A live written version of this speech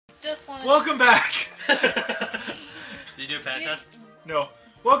just wanted Welcome back! Did you do a pen test? No.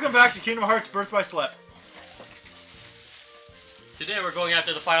 Welcome back to Kingdom Hearts Birth by Sleep. Today we're going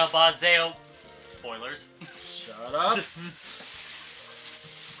after the final boss, Zeo. Spoilers. Shut up.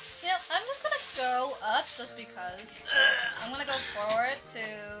 You know, I'm just gonna go up just because. I'm gonna go forward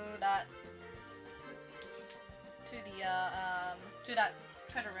to that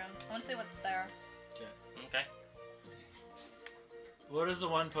treasure room. I want to see what's there. Okay. What is the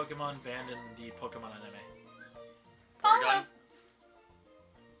one Pokemon banned in the Pokemon anime? Polygon.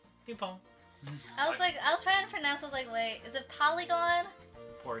 Ping pong. I was trying to pronounce. I was like, wait, is it Polygon?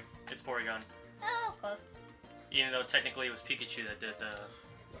 Pori. It's Porygon. No, that was close. Even though technically it was Pikachu that did the...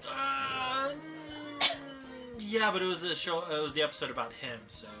 Yeah, but it was a show. It was the episode about him,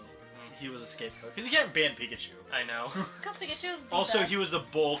 so he was a scapegoat. Because you can't ban Pikachu. I know. Because Pikachu's the Also, best. he was the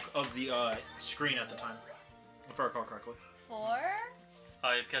bulk of the screen at the time, if I recall correctly.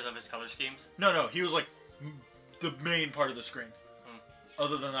 Because of his color schemes? No, he was like the main part of the screen.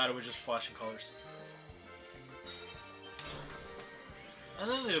 Other than that, it was just flashing colors. And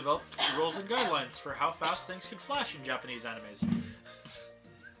then they developed rules and guidelines for how fast things could flash in Japanese animes.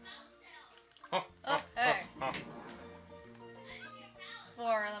 Okay.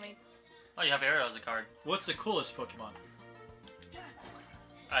 Let me... Oh, you have Arrow as a card. What's the coolest Pokemon?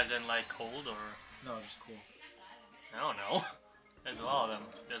 As in, like, cold or... No, just cool. I don't know. There's a lot of them.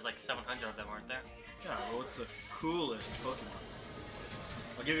 There's like 700 of them, aren't there? Yeah, well, what's the coolest Pokemon?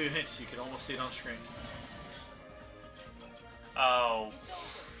 I'll give you a hint so you can almost see it on screen. Oh.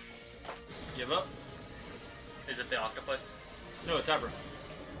 Give up? Is it the octopus? No, it's Abra.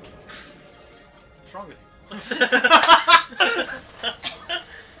 What's wrong with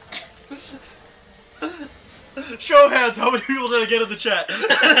you? Show of hands, how many people did I get in the chat?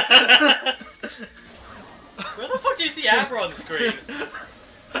 Where the fuck do you see Abra on the screen?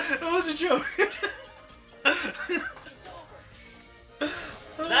 That was a joke.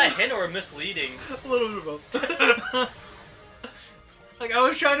 Is that a hint or misleading? A little bit of both. Like, I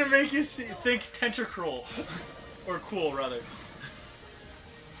was trying to make you think Tentacruel. Or cool, rather.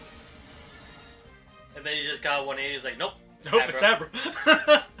 And then you just got 180, it's like, nope. Nope, it's Abra.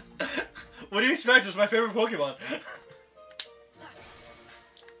 What do you expect? It's my favorite Pokemon.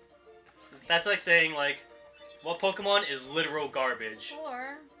 That's like saying, like, what Pokemon is literal garbage?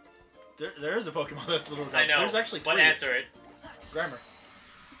 Or... There is a Pokemon that's a little I know. There's actually 3. But answer it. Grammar.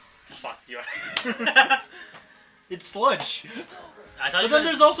 Fuck you. It's Sludge. But then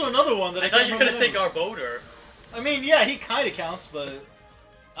there's also another one that I thought you were gonna say Garbodor. I mean, yeah, he kind of counts, but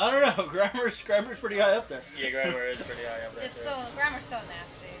I don't know. Grammar's pretty high up there. Yeah, Grammar is pretty high up there. Grammar's so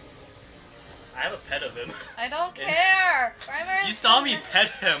nasty. I have a pet of him. I don't care. Grammar is You saw me pet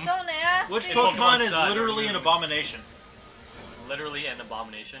him. so nasty. Which In Pokemon Pokemon is Sun. literally an abomination? Literally an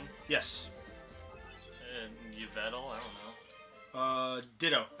abomination. Yes. Yveltal? I don't know.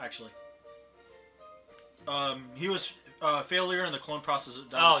 Ditto, actually. He was a failure in the clone process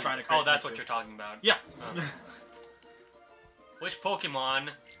that I was trying to create. Oh, that's what you're talking about. Yeah. Which Pokemon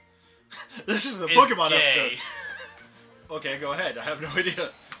This is the is Pokemon gay? episode. Okay, go ahead. I have no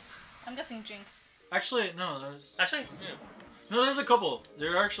idea. I'm guessing Jinx. Actually, no, there's... Actually, yeah. No, there's a couple.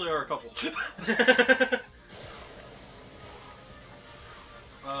 There actually are a couple.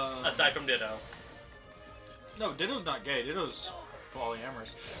 Aside from Ditto. No, Ditto's not gay. Ditto's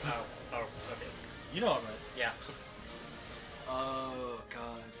polyamorous. Oh, okay. You know I'm right. Yeah. Oh,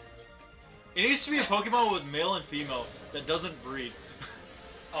 God. It needs to be a Pokemon with male and female that doesn't breed.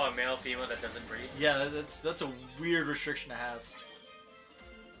 Oh, a male, female that doesn't breed? Yeah, that's a weird restriction to have.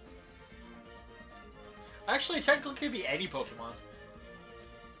 Actually, technically, it could be any Pokemon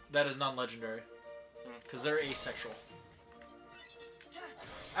that is non-legendary. Because they're asexual.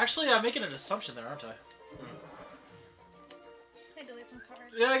 Actually, I'm making an assumption there, aren't I? I delete some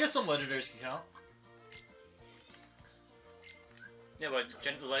cards. Yeah, I guess some legendaries can count. Yeah, but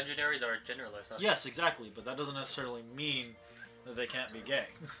legendaries are genderless. Huh? Yes, exactly, but that doesn't necessarily mean that they can't be gay.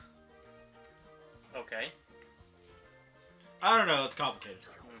 Okay. I don't know, it's complicated.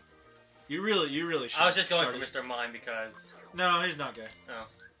 You really should. I was just going for Mr. Mime because... No, he's not gay. Oh.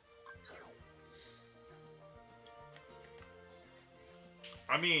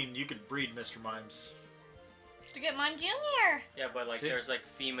 I mean, you could breed Mr. Mimes. To get Mime Jr. Yeah, but like, See? there's like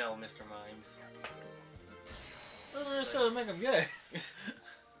female Mr. Mimes. Doesn't necessarily make him gay.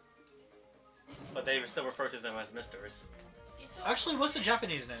 But they still refer to them as Misters. Actually, what's the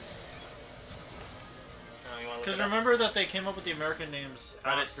Japanese name? Because Because remember that they came up with the American names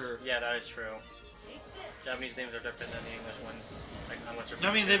after... Yeah, that is true. Japanese names are different than the English ones. Like, unless you're... No,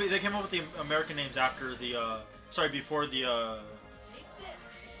 I mean, they came up with the American names after the, sorry, before the,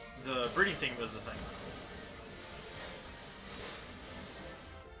 the breeding thing was a thing.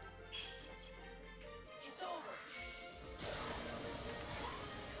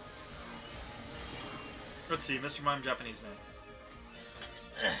 Let's see, Mr. Mime Japanese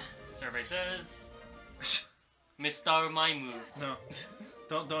name. Survey says Mr. Maimu. No,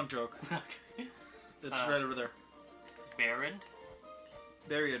 don't joke. Okay. It's right over there. Baron?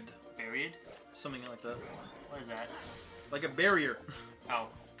 Buried, Buried? something like that. What is that? Like a barrier. Oh.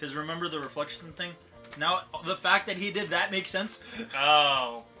 Because remember the reflection thing? Now, the fact that he did that makes sense.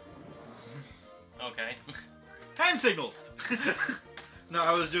 Oh. Okay. Hand signals! No,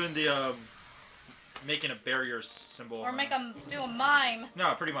 I was doing the, making a barrier symbol. Or make them do a mime.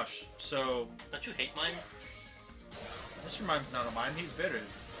 No, pretty much. So, Don't you hate mimes? Mr. Mime's not a mime, he's buried.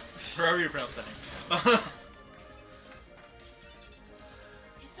 However you pronounce that name.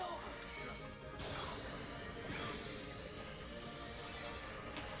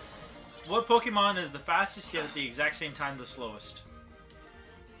 What Pokemon is the fastest yet at the exact same time the slowest?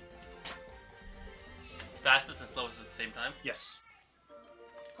 Fastest and slowest at the same time? Yes.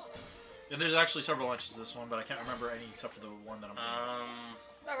 And there's actually several answers to this one, but I can't remember any except for the one that I'm thinking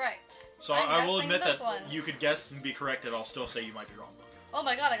of. Alright. So I will admit that you could guess and be corrected, I'll still say you might be wrong. Oh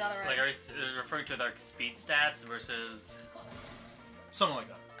my god, I got it right. Like, are you referring to their speed stats versus... Something like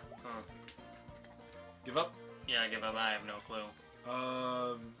that. Huh. Give up? Yeah, I give up. I have no clue.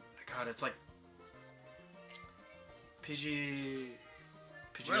 God, it's like... Pidgey...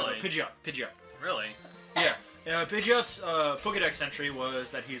 Really? Pidgeot. Really? Yeah. Pidgeot's Pokedex entry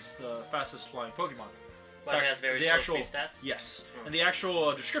was that he's the fastest flying Pokemon. But it has very slow speed stats? Yes. And the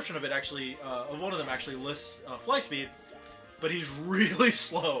actual description of it actually, of one of them actually lists fly speed, but he's really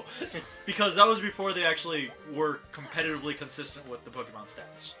slow. Because that was before they actually were competitively consistent with the Pokemon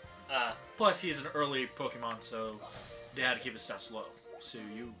stats. Plus, he's an early Pokemon, so they had to keep his stats low. So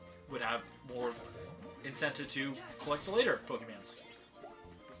you would have more incentive to collect the later Pokemons.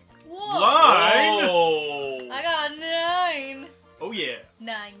 Whoa! 9! Oh! I got a 9! Oh yeah!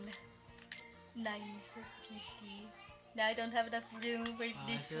 9. 9 is so pretty. Now I don't have enough room for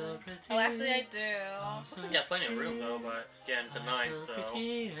this one. Oh, actually I do. Yeah, plenty of room though, but again, it's a 9, so...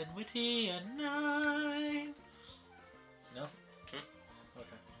 Pretty and witty and 9. No? Okay.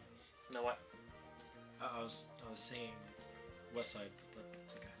 No, what? I was singing West Side, but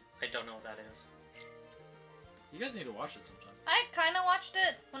it's okay. I don't know what that is. You guys need to watch it sometime. I kind of watched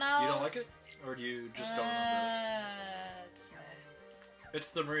it when I was... You don't like it? Or do you just don't remember It's it? It's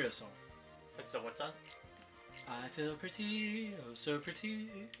the Maria song. It's the what song? I feel pretty, oh so pretty.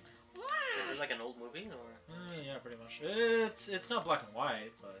 Is it like an old movie, or...? Yeah, pretty much. It's not black and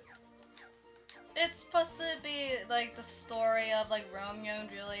white, but... It's supposed to be like the story of like Romeo and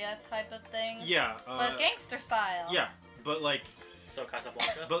Juliet type of thing. Yeah. But gangster style. Yeah, but like... So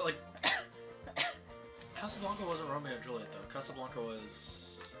Casablanca? But like... Casablanca wasn't Romeo and Juliet, though. Casablanca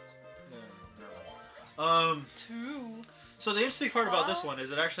was... no. Two. So the interesting part about this one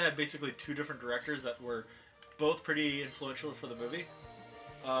is it actually had basically two different directors that were both pretty influential for the movie.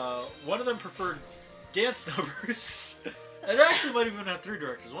 One of them preferred dance numbers. It actually might even have three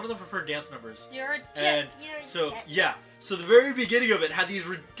directors. One of them preferred dance numbers. You're a And so, yeah. So the very beginning of it had these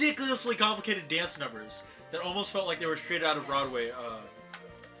ridiculously complicated dance numbers that almost felt like they were straight out of Broadway.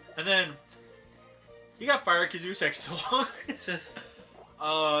 And then he got fired because he was taking too long.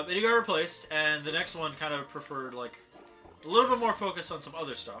 And he got replaced, and the next one kind of preferred, like, a little bit more focus on some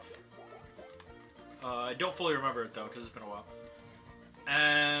other stuff. I don't fully remember it, though, because it's been a while.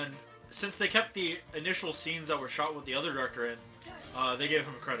 And since they kept the initial scenes that were shot with the other director in, they gave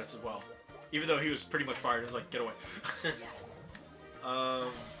him credits as well. Even though he was pretty much fired. It was like, get away.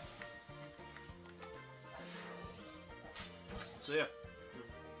 So, yeah.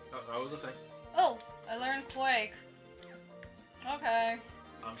 That was a thing. Oh, I learned Quake. Okay.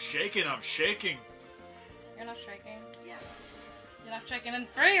 I'm shaking, I'm shaking. You're not shaking. You're not shaking in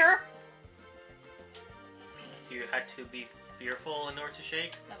fear. You had to be fearful in order to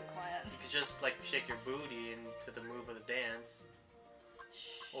shake? I'm quiet. You could just, like, shake your booty into the move of the dance.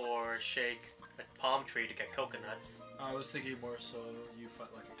 Or shake a palm tree to get coconuts. I was thinking more so you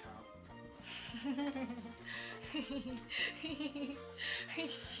fight like a cow.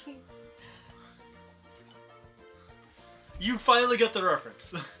 You finally get the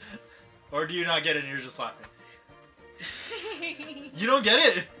reference. Or do you not get it and you're just laughing? You don't get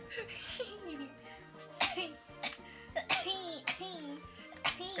it?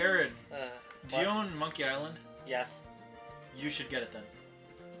 Aaron, do you own Monkey Island? Yes. You should get it then.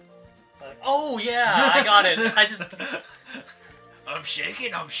 Oh yeah, I got it. I just... I'm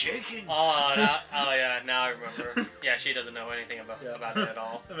shaking. Oh, yeah, now I remember. Yeah, she doesn't know anything about it at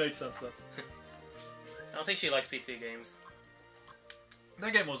all. That makes sense, though. I don't think she likes PC games.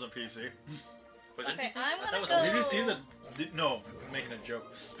 That game wasn't PC. Was it Okay, PC? I'm I thought it was gonna on- Have you seen the... No, I'm making a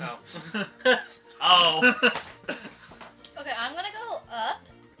joke. Oh. Oh. Okay, I'm gonna go up.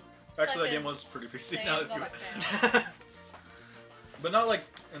 so Actually, I that game can was pretty PC. stay Now and that go you- back down. But not, like,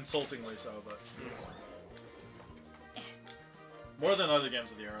 insultingly so, but... More than other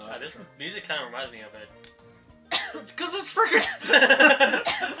games of the era, that's This for sure. music kind of reminds me of it. It's because it's freaking...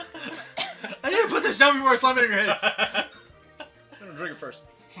 I need to put this down before I slam it in your hips. I'm gonna drink it first.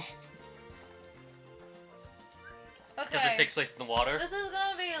 Okay. Because it takes place in the water. This is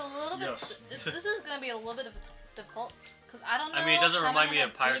gonna be a little bit. Yes. This is gonna be a little bit difficult because I don't know. I mean, it doesn't how I'm remind me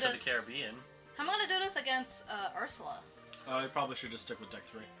gonna of Pirates do of the this- Caribbean. How am I gonna do this against Ursula? I probably should just stick with deck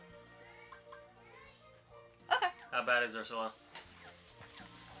 3. Okay. How bad is Ursula?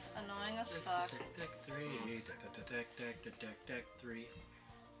 Annoying as fuck. Deck 3. Deck 3.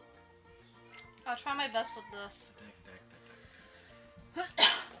 I'll try my best with this. Deck.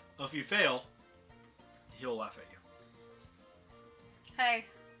 If you fail, he'll laugh at you. Hey.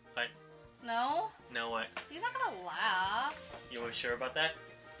 What? No? No, what? He's not gonna laugh. You were sure about that?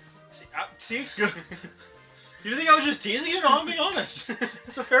 See? You think I was just teasing you? No, I'm being honest.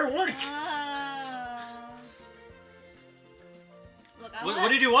 It's a fair warning. Look, What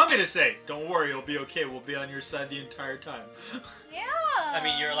did you want me to say? Don't worry, it'll be okay. We'll be on your side the entire time. Yeah. I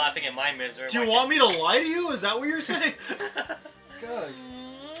mean, you're laughing at my misery. Do you want me to lie to you? Is that what you're saying? God.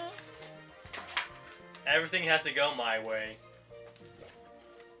 Everything has to go my way.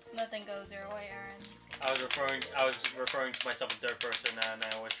 Nothing goes your way, Aaron. I was referring to myself in third person, and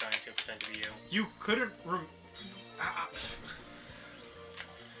I was trying to pretend to be you. You couldn't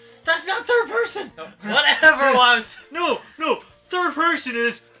That's not third person! Whatever it was! No! Third person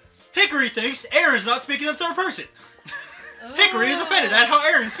is... Hikori thinks Aaron's not speaking in third person. Hikori is offended at how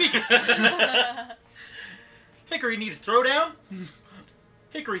Aaron's speaking. Hikori need to throw down?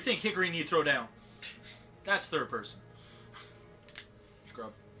 Hikori think Hikori need to throw down. That's third person.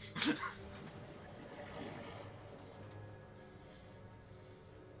 Scrub.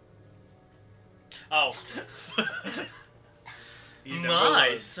 Oh.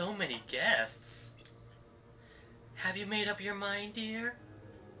 My, so many guests. Have you made up your mind, dear?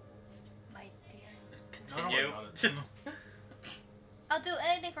 My dear. Continue. I'll do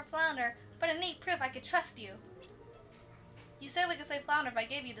anything for Flounder, but I need proof I could trust you. You said we could save Flounder if I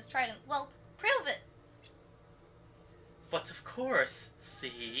gave you this trident. Well, prove it! But of course,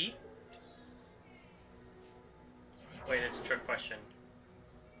 see? Wait, it's a trick question.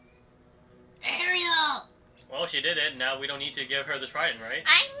 Ariel! Well, she did it, now we don't need to give her the trident, right?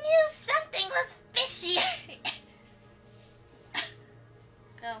 I knew something was fishy!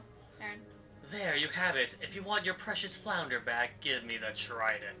 Go, Aaron. There, you have it. If you want your precious Flounder back, give me the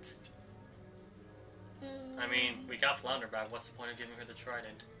trident. I mean, we got Flounder back, what's the point of giving her the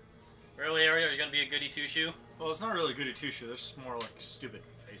trident? Really, Ariel, are you gonna be a goody two-shoe? Well, it's not really goody two-shoe. There's just more like stupid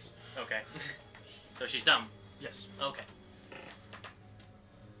face. Okay. So she's dumb. Yes. Okay.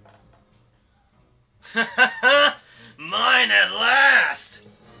 Mine at last!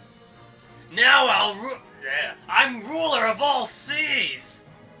 Now I'm ruler of all seas!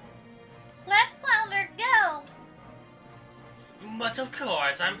 Let Flounder go! But of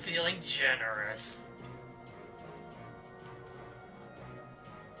course, I'm feeling generous.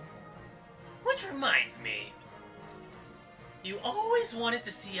 Which reminds me, you always wanted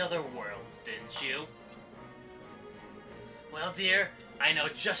to see other worlds, didn't you? Well, dear, I know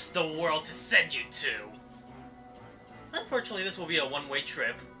just the world to send you to. Unfortunately, this will be a one-way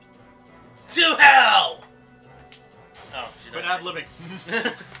trip. To hell! Oh, she's But not. ad-libbing.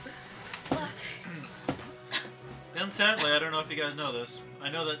 Incidentally, I don't know if you guys know this. I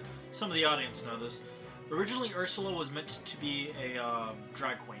know that some of the audience know this. Originally, Ursula was meant to be a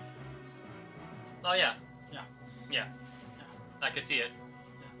drag queen. Oh, yeah. Yeah. I could see it.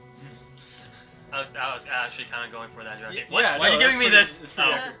 I was actually kind of going for that. Okay. Yeah, Why are you giving me this? it's pretty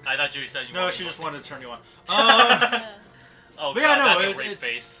Oh, accurate. I thought you said you No, wanted she to just look wanted to turn you on. Oh, But God, yeah, no, that's a it- rape it's-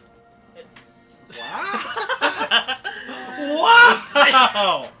 face.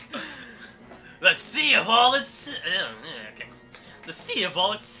 Wow! The sea of all its... okay. The sea of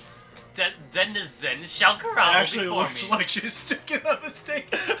all its denizens shall It growl actually before looks me. like she's sticking a mistake.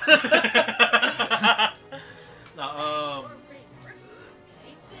 Now,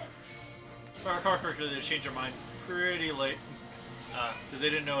 Car quickly they changed their mind pretty late. Because they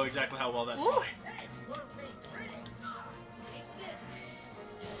didn't know exactly how well that's going.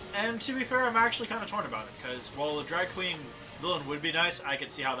 And to be fair, I'm actually kind of torn about it. Because while the drag queen villain would be nice, I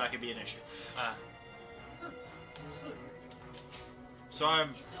could see how that could be an issue. So I'm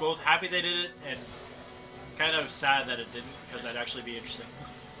both happy they did it and kind of sad that it didn't, because that'd actually be interesting.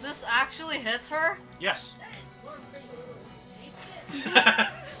 This actually hits her? Yes.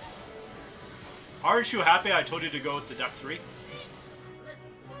 Aren't you happy I told you to go with the duck 3?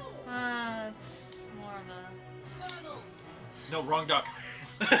 It's more of a... No, wrong duck.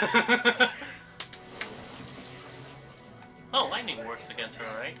 Oh, lightning works against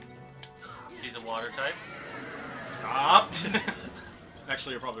her, right? She's a water type. Stop.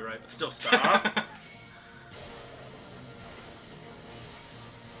 Actually, you're probably right, but still stop.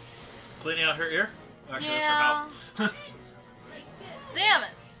 Cleaning out her ear? Actually, that's her mouth. Damn it!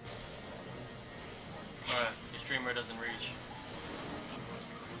 Alright, your streamer doesn't reach.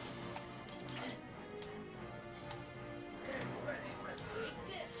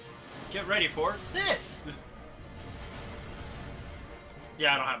 Get ready for this!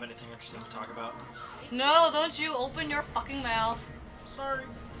 Yeah, I don't have anything interesting to talk about. No, don't you open your fucking mouth. Sorry.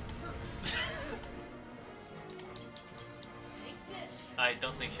 I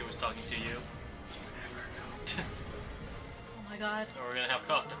don't think she was talking to you. Oh my god. We're gonna have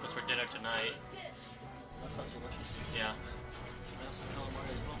octopus for dinner tonight. That sounds delicious. Yeah. I have some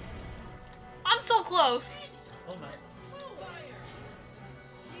calamari as well. I'm so close! Oh man.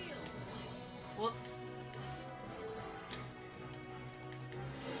 Whoop.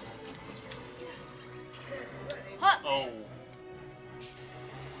 Huh! Oh.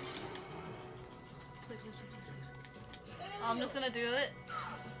 Please, please, please, please. I'm just gonna do it.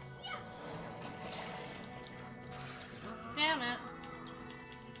 Damn it.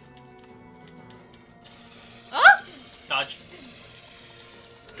 Ah! Dodge.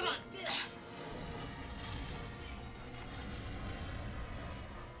 Come on.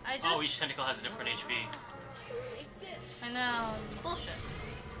 I just... Oh, each tentacle has a different HP. I know, it's bullshit.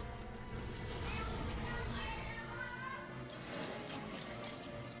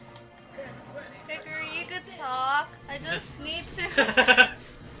 Hikori, you could talk. I just need to...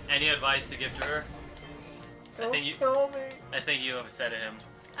 Any advice to give to her? Don't kill me. I think you have said to him.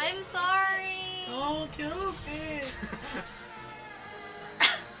 I'm sorry. Don't kill me.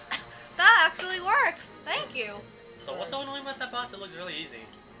 That actually works. Thank you. So what's so annoying about that boss? It looks really easy.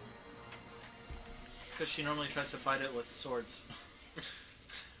 Because she normally tries to fight it with swords.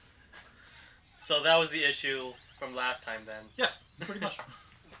 So that was the issue from last time then. Yeah, pretty much.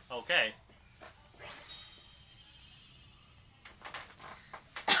 Okay.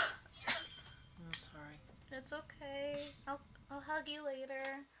 I'm sorry. It's okay. I'll hug you later.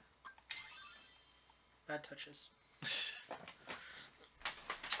 Bad touches.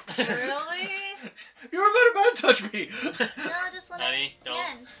 Really? You were about to bad touch me! No, just wanna... Honey, don't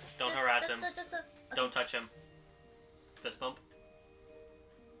Again. don't Just- harass just him. a- just a- Don't touch him. Fist bump.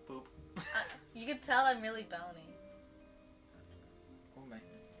 Boop. You can tell I'm really bony. Oh my.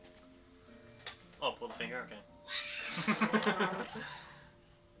 Oh, pull the finger. Okay.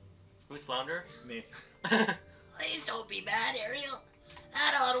 Who's Flounder? Me. Please don't be mad, Ariel.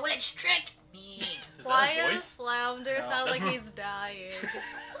 That old witch tricked me. Is Why that his does voice? Flounder No. sound like he's dying?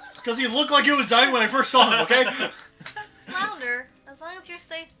 Because he looked like he was dying when I first saw him, okay? Flounder, as long as you're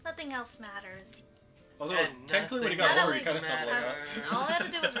safe, nothing else matters. Although, And technically when he nothing got older, he else kind of sounded like that. matters. All I have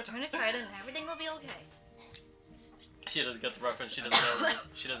to do is return a trident and everything will be okay. She doesn't get the reference. She doesn't know.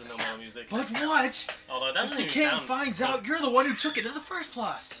 She doesn't know metal music. But what? Although it doesn't If the even king sound. finds out you're the one who took it in the first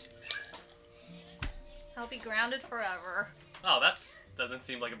place. I'll be grounded forever. Oh, that's doesn't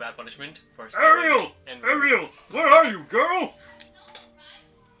seem like a bad punishment for Ariel! And Ariel! Where are you, girl?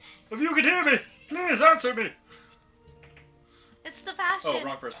 If you can hear me, please answer me. It's the Bastion. Oh,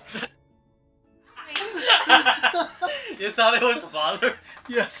 wrong person. You thought it was the father?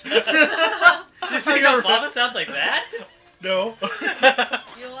 Yes. You think the father sounds like that? No.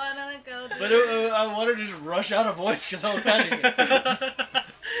 You wanna go do But I wanted to just rush out a voice because I was panicking.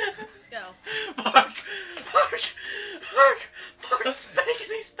 Go. Bark! Bark! Bark! Bark!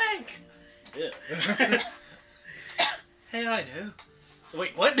 Spankity spank! Yeah. Hey, I know.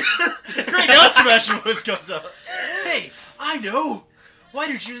 Wait, what? Great, now Sebastian voice comes up. Hey, I know. Why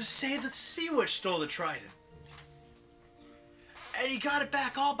did you just say that the Sea Witch stole the trident? And you got it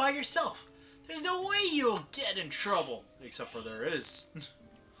back all by yourself. There's no way you'll get in trouble. Except for there is.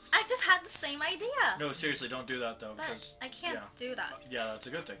 I just had the same idea. No, seriously, don't do that though. But Because I can't do that. yeah, that's a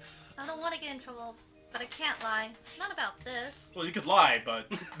good thing. I don't want to get in trouble, but I can't lie. Not about this. Well, you could lie, but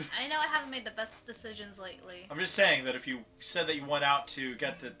I know I haven't made the best decisions lately. I'm just saying that if you said that you went out to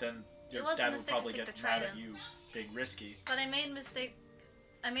get it, then your It was a dad would mistake to probably take get the mad at trident. you. Big risky. But I made a mistake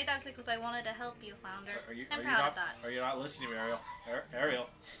I made that mistake because I wanted to help you, Flounder. I'm you proud not, of that. Are you not listening to me, Ariel? Ariel?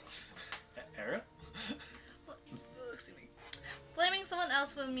 Ariel? Excuse me. Blaming someone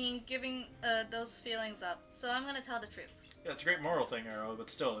else would mean giving those feelings up, so I'm gonna tell the truth. Yeah, it's a great moral thing, Ariel, but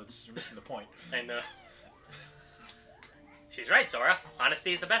still, you're missing the point. I know. She's right, Sora.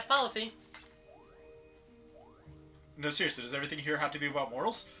 Honesty is the best policy. No, seriously, does everything here have to be about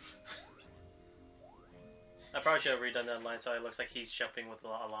morals? I probably should have redone that line so it looks like he's jumping with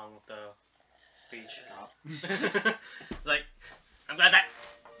along with the speech. It's like, I'm glad that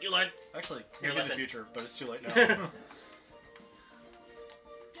you learned. Actually, Your maybe in the lesson. future, but it's too late now.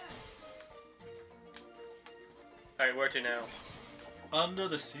 Alright, where to now? Under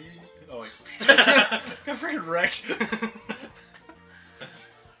the sea. Oh wait, got freaking wrecked.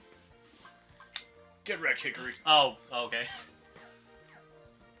 Get wrecked, Hikori. Oh, okay.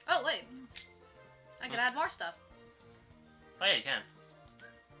 Oh, wait. I could add more stuff. Oh yeah, you can.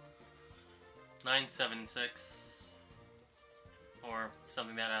 976. Or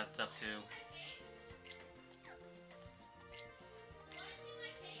something that adds up to.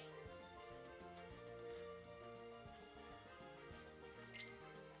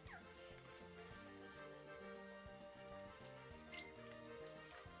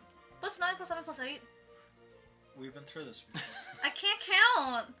 What's 9 plus 7 plus 8? We've been through this before. I can't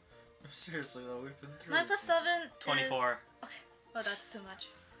count! No, seriously though, we've been through 9 plus 7 24. Is... Okay. Oh, that's too much.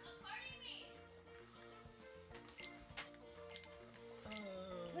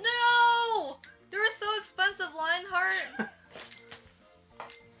 No! They were so expensive, Lionheart!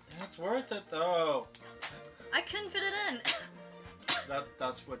 That's worth it though. I couldn't fit it in.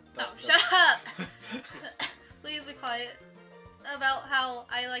 That's what. No, shut up! Please be quiet about how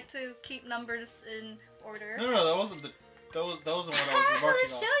I like to keep numbers in order. No, that wasn't the. That wasn't what I was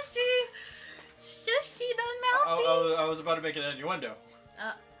remarking on. Shushi the mouthy! I was about to make an innuendo.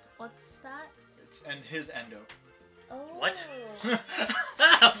 What's that? It's his endo. Oh. What?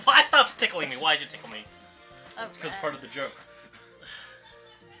 Why stop tickling me? Why'd you tickle me? Okay. It's because part of the joke.